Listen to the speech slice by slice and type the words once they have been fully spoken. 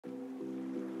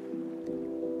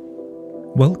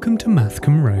Welcome to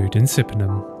Mathcombe Road in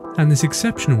Cippenham, and this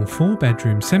exceptional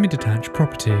 4-bedroom semi-detached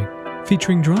property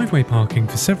featuring driveway parking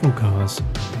for several cars,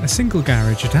 a single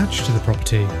garage attached to the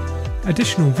property,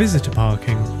 additional visitor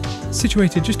parking,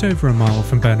 situated just over a mile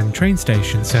from Burnham train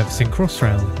station servicing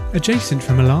Crossrail, adjacent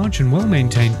from a large and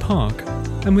well-maintained park,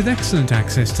 and with excellent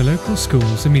access to local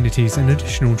schools, amenities and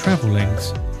additional travel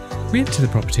links. We enter the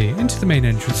property into the main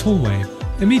entrance hallway,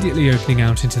 immediately opening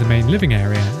out into the main living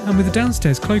area and with a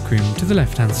downstairs cloakroom to the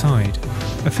left-hand side,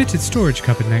 a fitted storage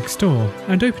cupboard next door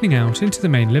and opening out into the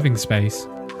main living space,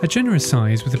 a generous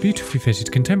size with a beautifully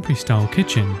fitted contemporary style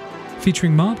kitchen,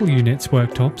 featuring marble units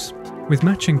worktops with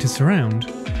matching to surround,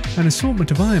 an assortment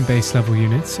of iron base level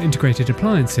units, integrated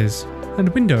appliances and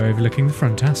a window overlooking the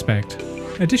front aspect.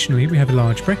 Additionally, we have a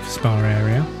large breakfast bar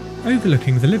area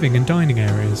overlooking the living and dining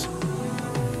areas.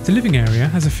 The living area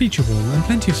has a feature wall and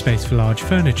plenty of space for large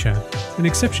furniture, an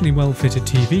exceptionally well-fitted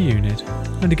TV unit,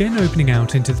 and again opening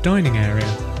out into the dining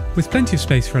area, with plenty of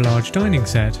space for a large dining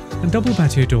set and double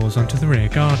patio doors onto the rear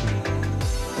garden.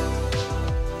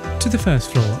 To the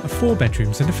first floor are 4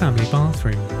 bedrooms and a family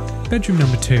bathroom. Bedroom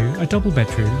number 2, a double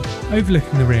bedroom,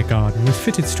 overlooking the rear garden with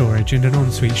fitted storage and an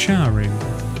ensuite shower room.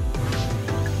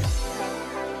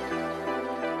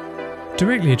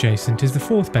 Directly adjacent is the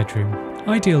 4th bedroom,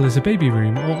 ideal as a baby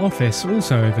room or office,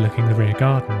 also overlooking the rear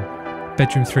garden.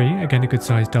 Bedroom 3, again a good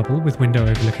sized double with window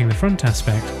overlooking the front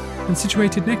aspect, and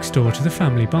situated next door to the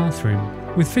family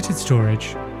bathroom, with fitted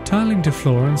storage, tiling to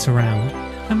floor and surround,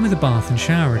 and with a bath and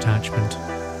shower attachment.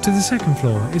 To the second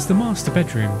floor is the master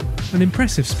bedroom, an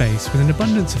impressive space with an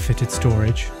abundance of fitted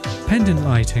storage, pendant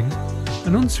lighting,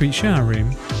 an ensuite shower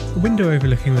room, a window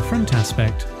overlooking the front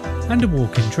aspect, and a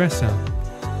walk-in dresser.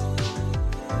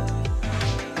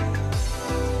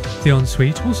 The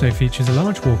ensuite also features a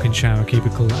large walk-in shower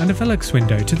cubicle and a Velux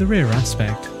window to the rear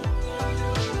aspect.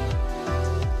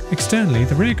 Externally,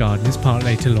 the rear garden is part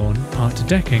later lawn, part to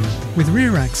decking, with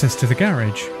rear access to the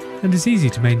garage, and is easy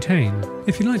to maintain.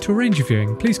 If you'd like to arrange a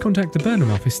viewing, please contact the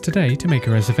Burnham office today to make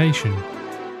a reservation.